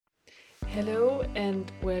Hello and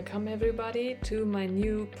welcome everybody to my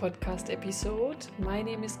new podcast episode. My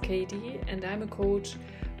name is Katie and I'm a coach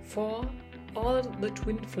for all the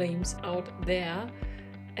twin flames out there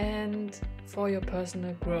and for your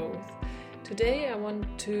personal growth. Today I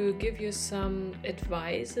want to give you some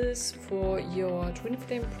advices for your twin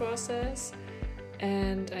flame process,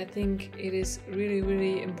 and I think it is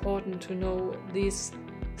really important to know these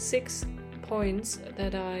 6 points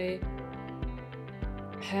that I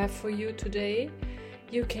have for you today.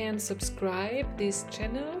 You can subscribe this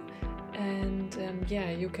channel and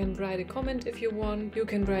you can write a comment if you want. You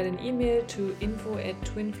can write an email to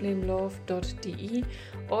info@twinflamelove.de,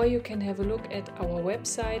 or you can have a look at our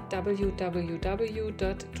website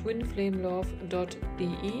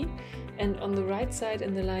www.twinflamelove.de, and on the right side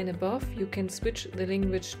in the line above you can switch the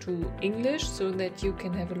language to English so that you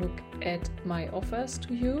can have a look at my offers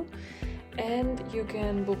to you. And you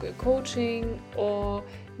can book a coaching or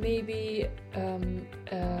maybe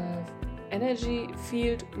energy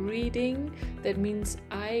field reading. That means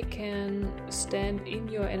I can stand in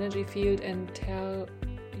your energy field and tell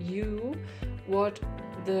you what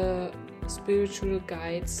the spiritual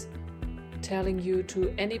guides telling you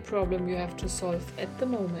to any problem you have to solve at the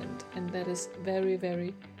moment. And that is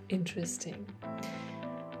very interesting.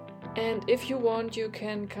 And if you want, you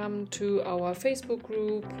can come to our Facebook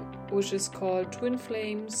group, which is called Twin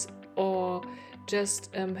Flames, or just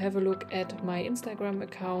have a look at my Instagram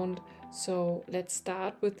account. So let's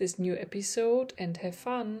start with this new episode and have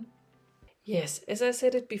fun. Yes, as I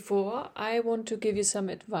said it before, I want to give you some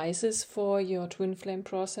advices for your twin flame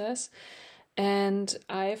process, and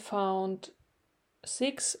I found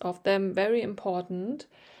 6 of them very important.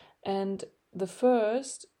 And the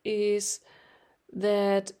first is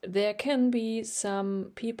that there can be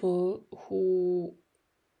some people who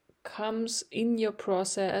comes in your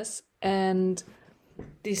process and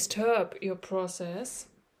disturb your process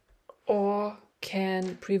or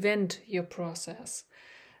can prevent your process.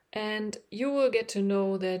 And you will get to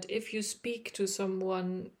know that if you speak to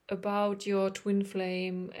someone about your twin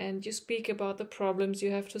flame and you speak about the problems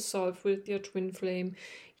you have to solve with your twin flame,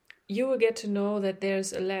 you will get to know that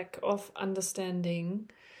there's a lack of understanding,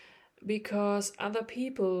 because other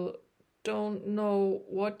people don't know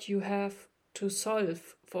what you have to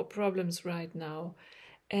solve for problems right now,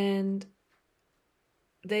 and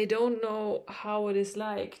they don't know how it is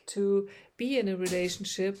like to be in a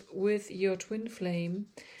relationship with your twin flame,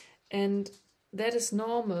 and that is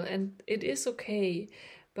normal and it is okay.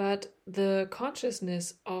 But the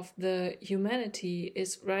consciousness of the humanity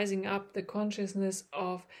is rising up, the consciousness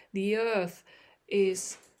of the earth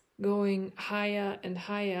is going higher and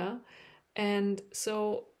higher, and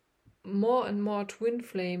so more and more twin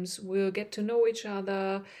flames will get to know each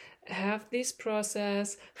other, have this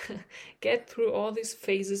process, get through all these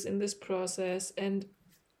phases in this process, and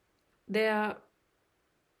they're,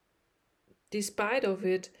 despite of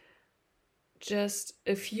it, just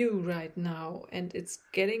a few right now, and it's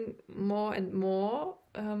getting more and more,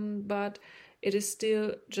 but it is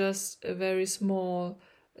still just a very small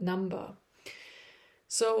number.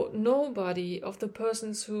 So nobody of the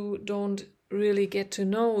persons who don't really get to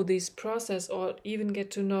know this process or even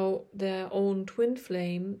get to know their own twin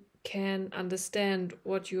flame can understand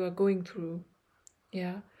what you are going through.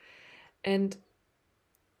 Yeah. And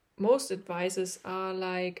most advices are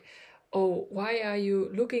like, oh, why are you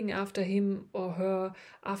looking after him or her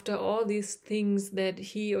after all these things that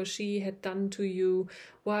he or she had done to you?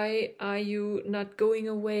 Why are you not going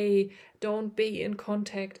away? Don't be in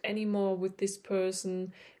contact anymore with this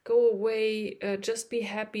person. Go away, just be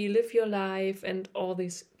happy, live your life, and all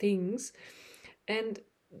these things. And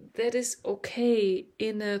that is okay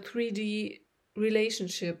in a 3D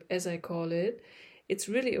relationship, as I call it. It's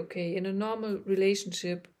really okay. In a normal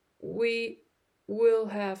relationship, we will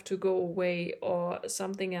have to go away or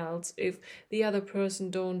something else if the other person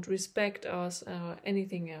don't respect us or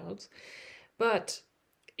anything else. But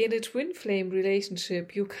in a twin flame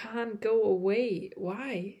relationship, you can't go away.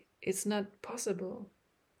 Why? It's not possible.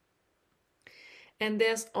 And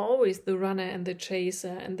there's always the runner and the chaser,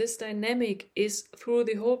 and this dynamic is through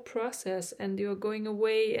the whole process, and you're going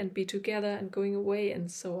away and be together and going away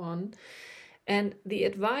and so on. And the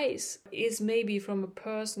advice is maybe from a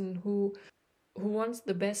person who wants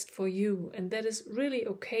the best for you, and that is really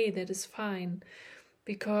okay, that is fine,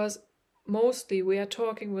 because mostly we are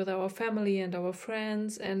talking with our family and our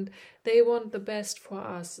friends, and they want the best for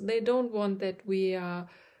us. They don't want that we are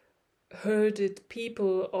hurted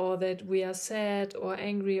people or that we are sad or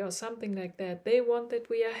angry or something like that. They want that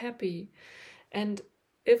we are happy. And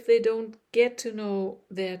if they don't get to know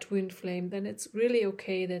their twin flame, then it's really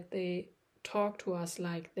okay that they talk to us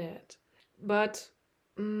like that. But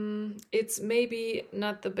it's maybe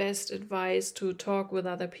not the best advice to talk with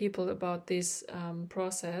other people about this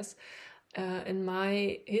process. In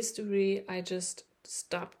my history, I just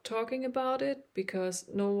stopped talking about it because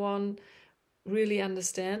no one really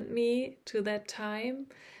understand me to that time.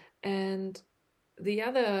 And the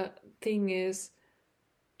other thing is,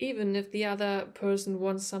 even if the other person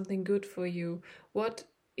wants something good for you, what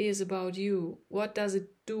is about you? What does it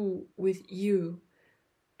do with you?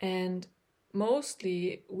 And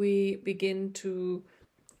mostly we begin to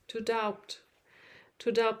doubt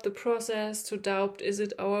the process, to doubt, is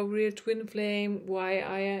it our real twin flame?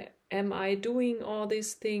 Why am I doing all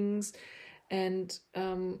these things? And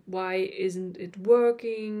why isn't it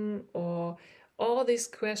working? Or all these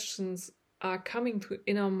questions are coming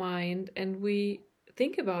in our mind, and we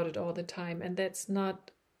think about it all the time, and that's not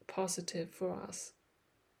positive for us.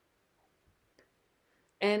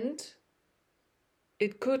 And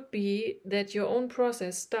it could be that your own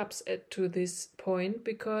process stops to this point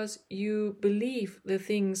because you believe the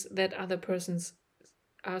things that other persons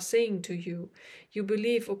are saying to you. You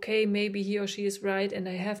believe, okay, maybe he or she is right and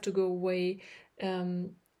I have to go away.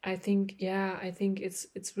 I think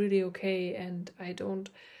it's really okay and I don't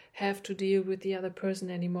have to deal with the other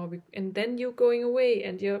person anymore. And then you're going away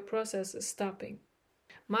and your process is stopping.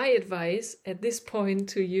 My advice at this point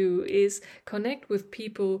to you is connect with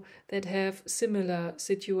people that have similar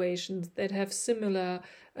situations, that have similar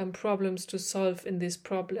problems to solve in this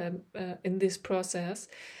process,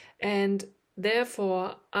 and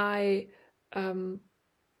therefore I have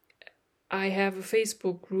a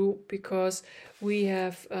Facebook group because we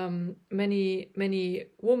have many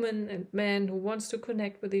women and men who wants to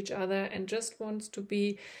connect with each other and just wants to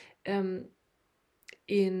be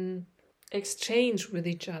in exchange with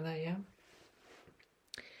each other. Yeah,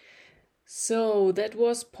 so that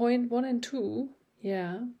was point 1 and 2.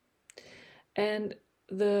 Yeah, and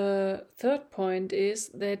the third point is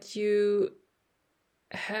that you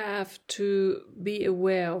have to be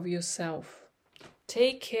aware of yourself.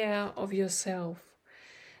 Take care of yourself.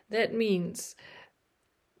 That means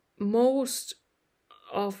most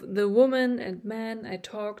of the women and men I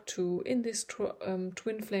talk to in this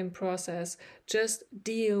twin flame process just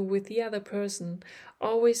deal with the other person.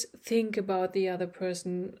 Always think about the other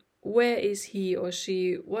person. Where is he or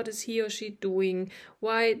she? What is he or she doing?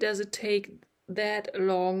 Why does it take that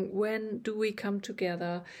long? When do we come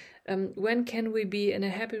together? When can we be in a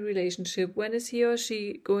happy relationship? When is he or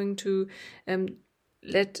she going to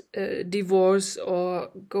let divorce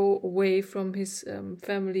or go away from his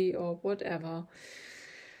family or whatever?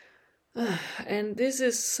 And this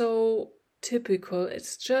is so typical.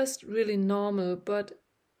 It's just really normal, but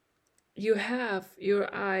you have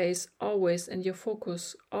your eyes always and your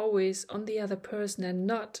focus always on the other person and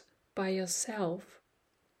not by yourself.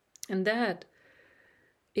 And that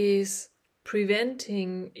is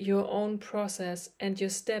preventing your own process and your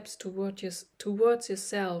steps towards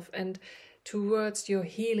yourself and towards your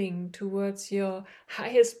healing, towards your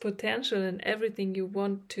highest potential and everything you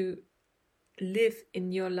want to live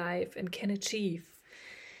in your life and can achieve.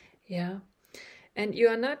 Yeah, and you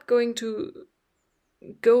are not going to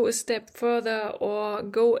go a step further or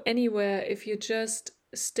go anywhere if you just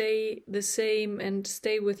stay the same and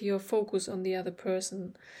stay with your focus on the other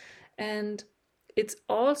person. And it's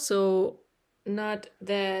also not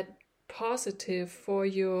that positive for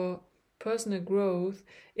your personal growth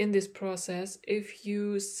in this process if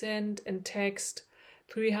you send and text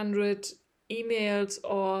 300 emails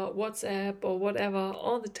or WhatsApp or whatever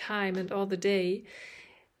all the time and all the day.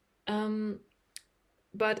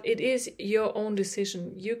 But it is your own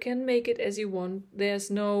decision. You can make it as you want.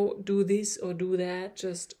 There's no do this or do that.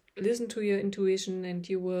 Just listen to your intuition and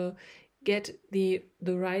you will get the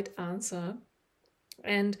right answer.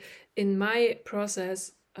 And in my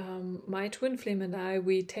process, my twin flame and I,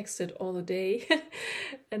 we texted all the day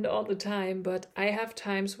and all the time, but I have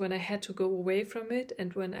times when I had to go away from it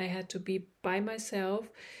and when I had to be by myself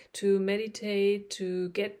to meditate, to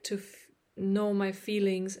get to know my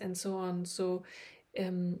feelings and so on. So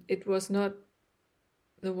it was not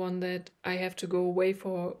the one that I have to go away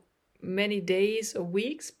for many days or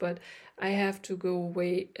weeks, but I have to go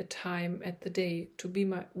away a time at the day to be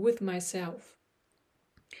with myself.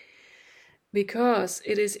 Because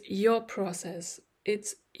it is your process,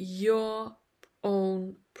 it's your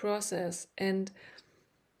own process, and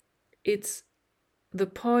it's the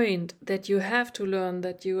point that you have to learn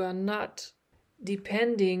that you are not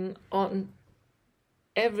depending on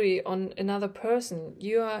another person.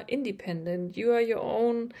 You are independent, you are your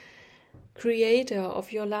own creator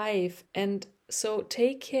of your life, and so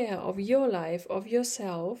take care of your life, of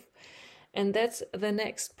yourself. And that's the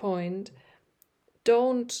next point.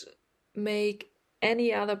 don't make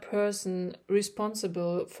any other person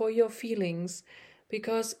responsible for your feelings,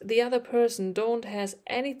 because the other person don't has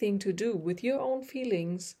anything to do with your own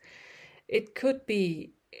feelings. It could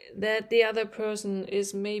be that the other person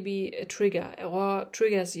is maybe a trigger or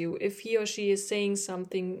triggers you if he or she is saying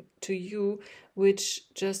something to you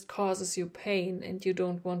which just causes you pain and you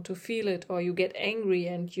don't want to feel it, or you get angry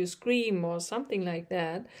and you scream or something like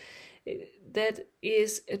that. That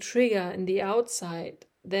is a trigger in the outside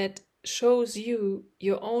that shows you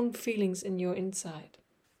your own feelings in your inside.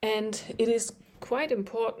 And it is quite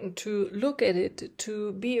important to look at it,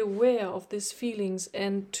 to be aware of these feelings,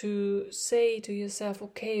 and to say to yourself,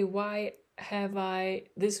 okay, why have I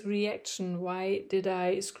this reaction? Why did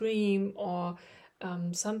I scream or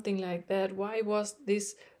something like that? Why was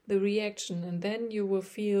this the reaction? And then you will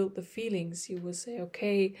feel the feelings. You will say,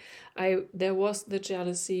 okay, there was the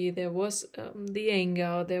jealousy, there was the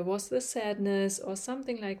anger, there was the sadness or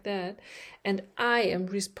something like that, and I am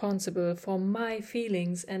responsible for my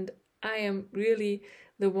feelings, and I am really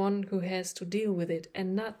the one who has to deal with it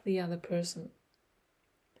and not the other person.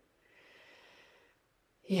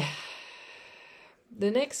 Yeah. The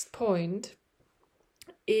next point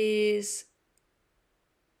is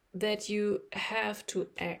that you have to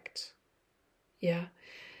act. Yeah.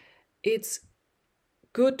 It's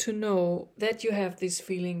good to know that you have these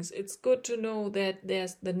feelings. It's good to know that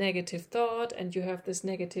there's the negative thought and you have this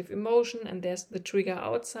negative emotion and there's the trigger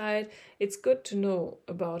outside. It's good to know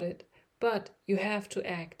about it, but you have to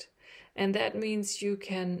act. And that means you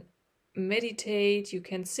can meditate, you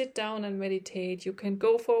can sit down and meditate, you can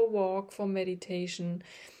go for a walk for meditation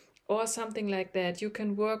or something like that. You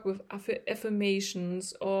can work with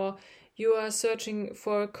affirmations, or you are searching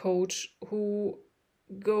for a coach who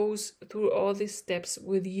goes through all these steps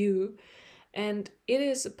with you, and it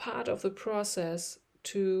is a part of the process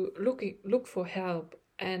to look for help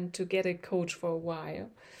and to get a coach for a while.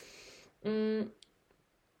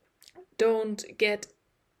 Don't get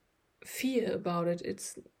fear about it.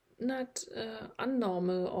 It's not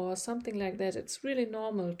unnormal or something like that. It's really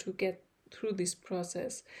normal to get through this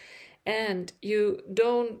process, and you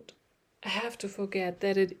don't have to forget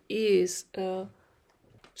that it is a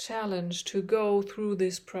challenge to go through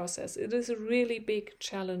this process. It is a really big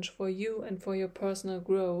challenge for you and for your personal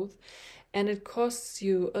growth, and it costs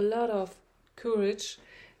you a lot of courage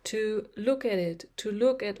to look at it, to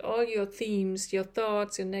look at all your themes, your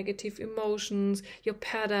thoughts, your negative emotions, your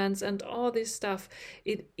patterns, and all this stuff.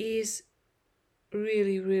 It is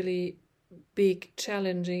really, really big,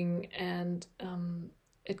 challenging, and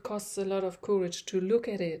it costs a lot of courage to look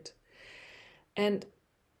at it and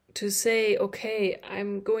to say, okay,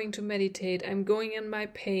 I'm going to meditate, I'm going in my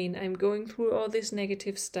pain, I'm going through all this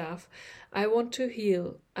negative stuff, I want to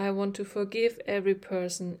heal, I want to forgive every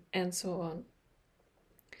person, and so on.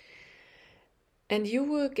 And you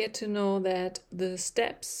will get to know that the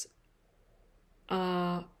steps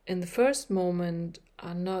are, in the first moment,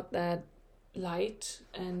 are not that light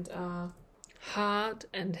and hard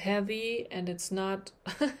and heavy, and it's not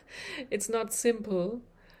it's not simple,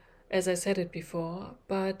 as I said it before.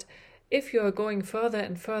 But if you are going further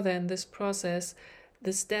and further in this process,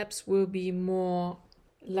 the steps will be more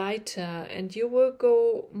lighter and you will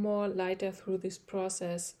go more lighter through this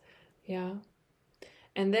process. Yeah.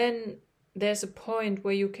 And then there's a point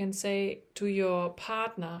where you can say to your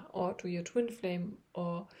partner or to your twin flame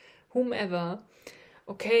or whomever,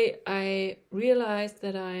 okay, I realize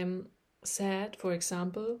that I'm sad, for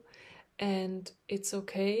example, and it's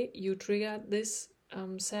okay, you triggered this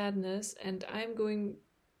sadness, and I'm going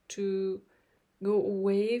to go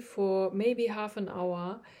away for maybe half an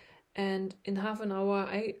hour, and in half an hour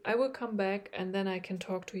I will come back, and then I can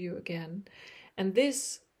talk to you again. And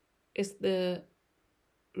this is the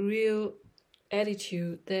real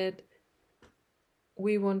attitude that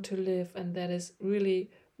we want to live, and that is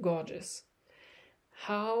really gorgeous.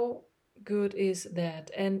 How good is that?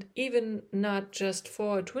 And even not just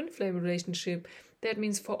for a twin flame relationship, that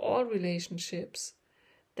means for all relationships.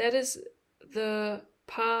 That is the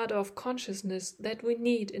part of consciousness that we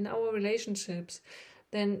need in our relationships.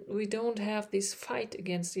 Then we don't have this fight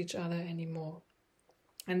against each other anymore.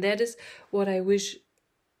 And that is what I wish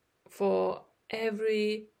for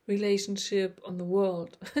every relationship on the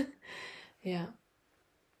world. Yeah.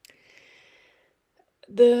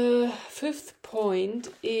 The fifth point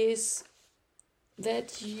is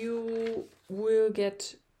that you will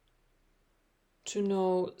get to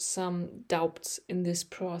know some doubts in this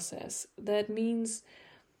process. That means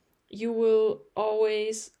you will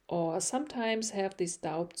always or sometimes have these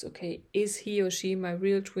doubts. Okay, is he or she my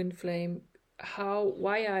real twin flame?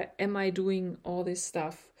 Why am I doing all this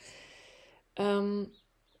stuff?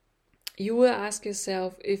 you will ask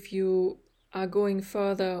yourself if you are going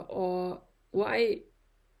further, or why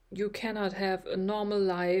you cannot have a normal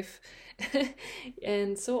life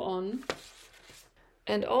and so on.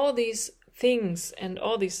 And all these things and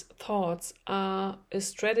all these thoughts are a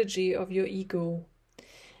strategy of your ego,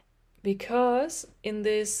 because in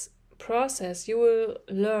this process you will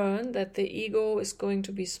learn that the ego is going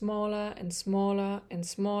to be smaller and smaller and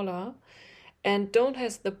smaller and don't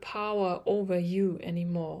has the power over you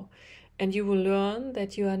anymore. And you will learn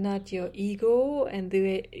that you are not your ego, and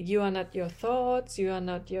you are not your thoughts, you are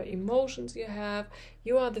not your emotions you have.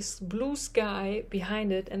 You are this blue sky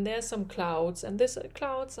behind it, and there's some clouds, and these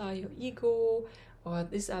clouds are your ego, or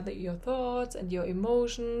these are your thoughts and your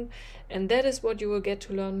emotion. And that is what you will get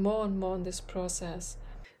to learn more and more in this process.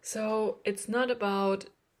 So it's not about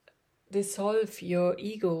dissolve your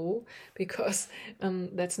ego, because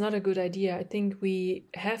that's not a good idea. I think we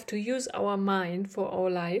have to use our mind for our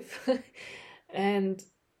life and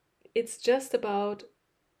it's just about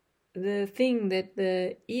the thing that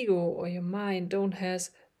the ego or your mind don't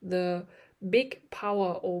has the big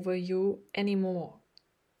power over you anymore.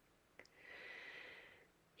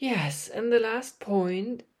 Yes, and the last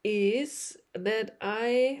point is that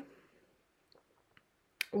I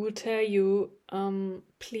will tell you,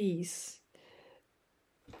 please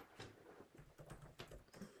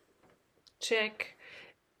check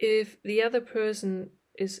if the other person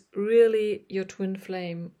is really your twin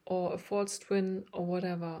flame or a false twin or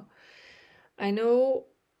whatever. I know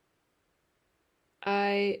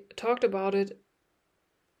I talked about it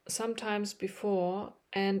sometimes before,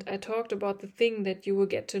 and I talked about the thing that you will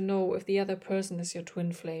get to know if the other person is your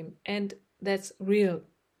twin flame, and that's real.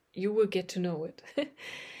 You will get to know it.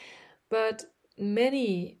 But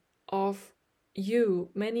many of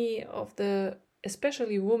the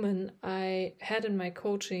especially women I had in my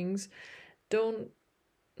coachings don't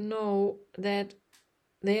know that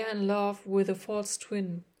they are in love with a false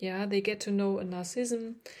twin. Yeah, they get to know a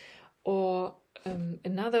narcissism or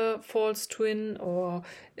another false twin or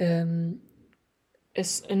another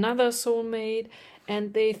soulmate,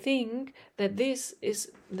 and they think that this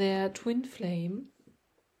is their twin flame,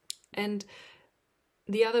 and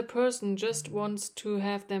the other person just wants to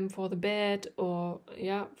have them for the bed, or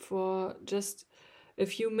for just a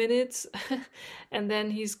few minutes and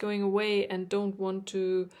then he's going away and don't want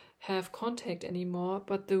to have contact anymore.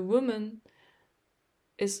 But the woman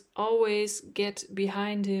is always get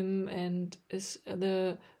behind him and is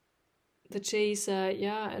the chaser,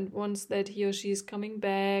 and wants that he or she is coming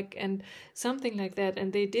back and something like that.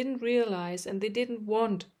 And they didn't realize, and they didn't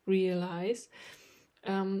want realize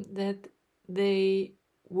that they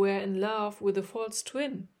were in love with a false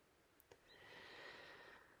twin.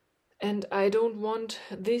 And I don't want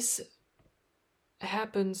this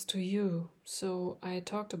happens to you. So I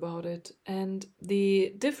talked about it. And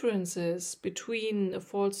the differences between a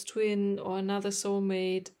false twin or another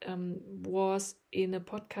soulmate was in a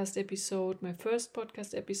podcast episode, my first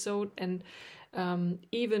podcast episode, and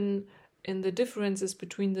even in the differences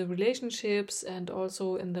between the relationships, and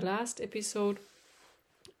also in the last episode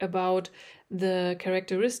about the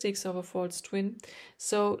characteristics of a false twin.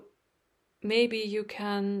 So maybe you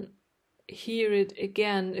can hear it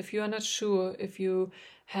again if you are not sure if you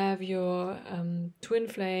have your twin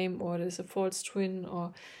flame or there's a false twin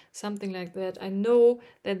or something like that. I know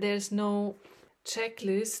that there's no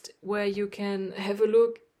checklist where you can have a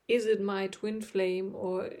look, is it my twin flame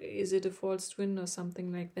or is it a false twin or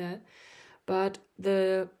something like that. But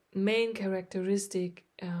the main characteristic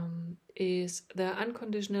is the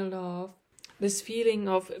unconditional love, this feeling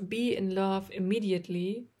of be in love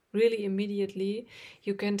immediately, really immediately.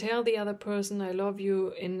 You can tell the other person I love you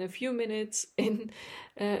in a few minutes, in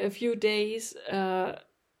a few days,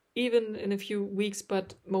 even in a few weeks,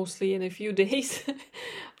 but mostly in a few days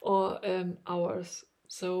or hours.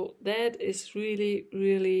 So that is really,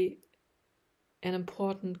 really an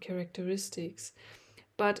important characteristics.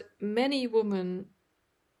 But many women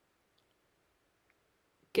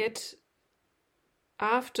get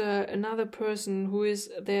after another person who is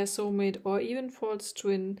their soulmate or even false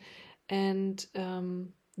twin, and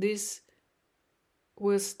this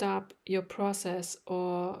will stop your process,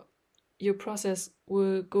 or your process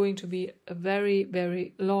will going to be very,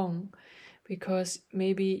 very long, because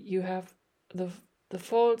maybe you have the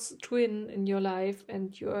false twin in your life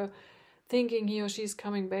and you're thinking he or she's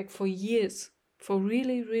coming back for years, for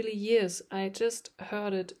really, really years. I just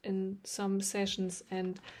heard it in some sessions,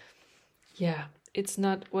 and it's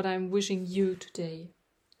not what I'm wishing you today.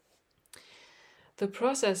 the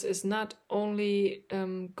process is not only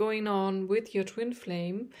going on with your twin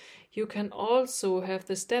flame, you can also have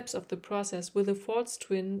the steps of the process with a false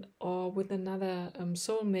twin or with another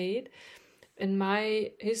soulmate. In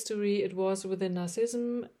my history, it was with a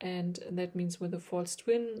narcissism, and that means with a false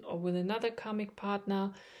twin or with another karmic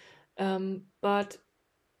partner. But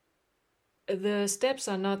the steps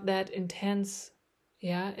are not that intense,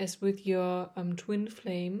 as with your twin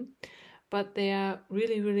flame. But they are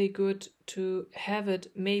really, really good to have it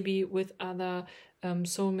maybe with other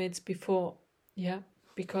soulmates before,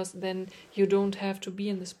 because then you don't have to be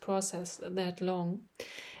in this process that long.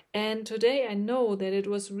 And today I know that it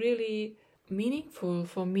was really meaningful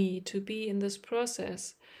for me to be in this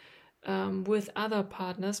process with other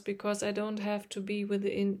partners, because I don't have to be with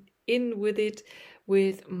it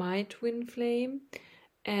with my twin flame.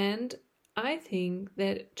 And I think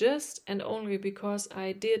that just and only because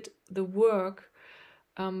I did the work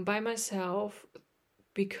by myself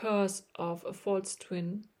because of a false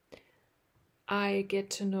twin, I get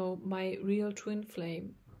to know my real twin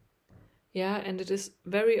flame. And it is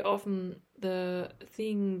very often the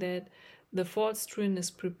thing that the false twin is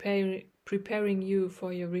preparing you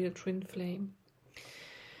for your real twin flame.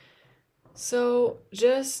 So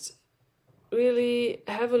just really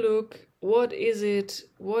have a look. What is it?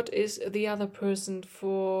 What is the other person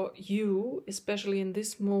for you, especially in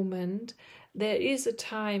this moment? There is a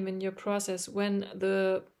time in your process when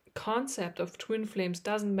the concept of twin flames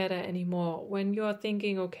doesn't matter anymore. When you are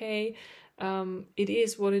thinking, okay, it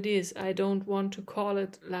is what it is. I don't want to call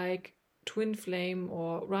it like twin flame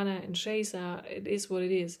or runner and chaser. It is what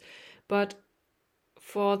it is. But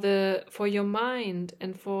for your mind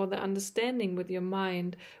and for the understanding with your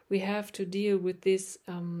mind, we have to deal with these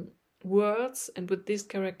words and with these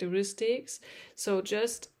characteristics. So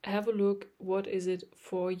just have a look, what is it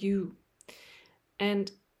for you?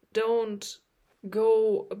 And don't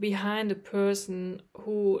go behind a person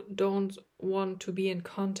who don't want to be in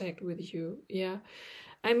contact with you.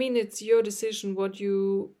 I mean, it's your decision what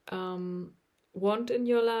you want in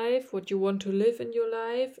your life, what you want to live in your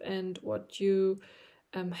life, and what you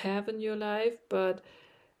have in your life. But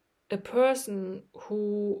a person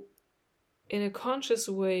who in a conscious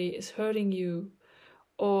way is hurting you,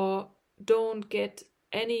 or don't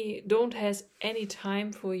has any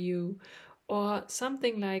time for you, or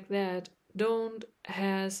something like that, don't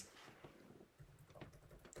has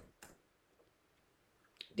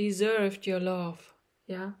deserved your love.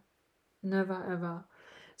 Never ever.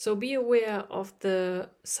 So be aware of the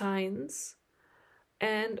signs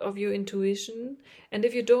and of your intuition. And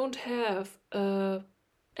if you don't have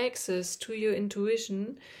access to your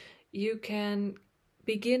intuition, you can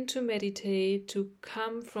begin to meditate to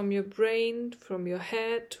come from your brain, from your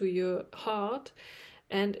head to your heart.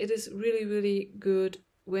 And it is really, really good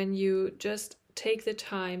when you just take the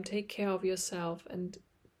time, take care of yourself, and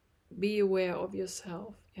be aware of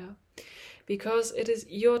yourself. Because it is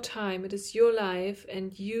your time, it is your life,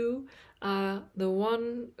 and you are the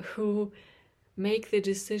one who make the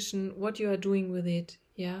decision what you are doing with it.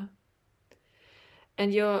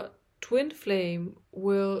 And your twin flame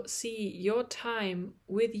will see your time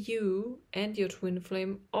with you and your twin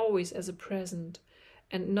flame always as a present,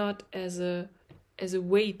 and not as a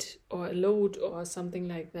weight or a load or something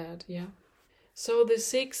like that. So the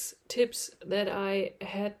 6 tips that I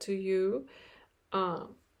had to you are: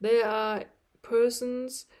 there are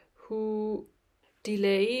persons who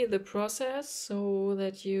delay the process so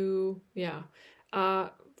that you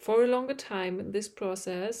are for a longer time in this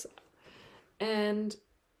process. And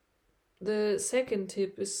the second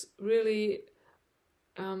tip is really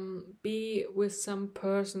be with some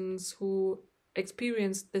persons who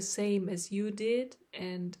experienced the same as you did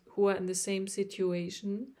and who are in the same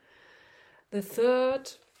situation. The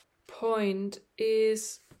third point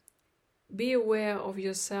is be aware of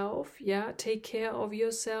yourself. Take care of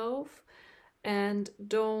yourself, and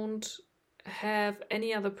don't have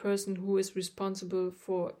any other person who is responsible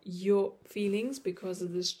for your feelings, because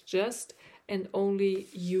it is just and only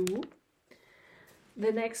you.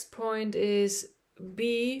 The next point is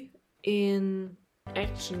be in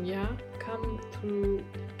action.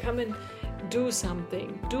 Come and do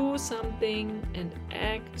something and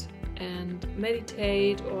act and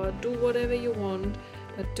meditate or do whatever you want,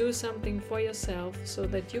 but do something for yourself so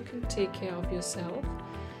that you can take care of yourself.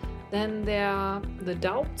 Then there are the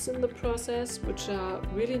doubts in the process, which are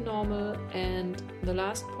really normal. And the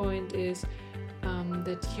last point is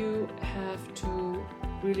that you have to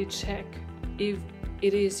really check if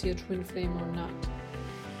it is your twin flame or not.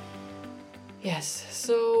 Yes,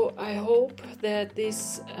 so I hope that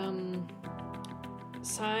this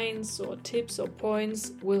signs or tips or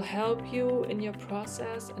points will help you in your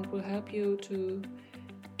process and will help you to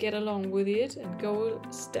get along with it and go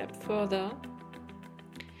a step further.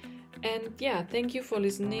 And yeah, thank you for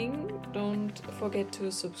listening. Don't forget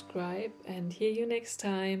to subscribe and hear you next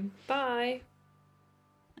time. Bye!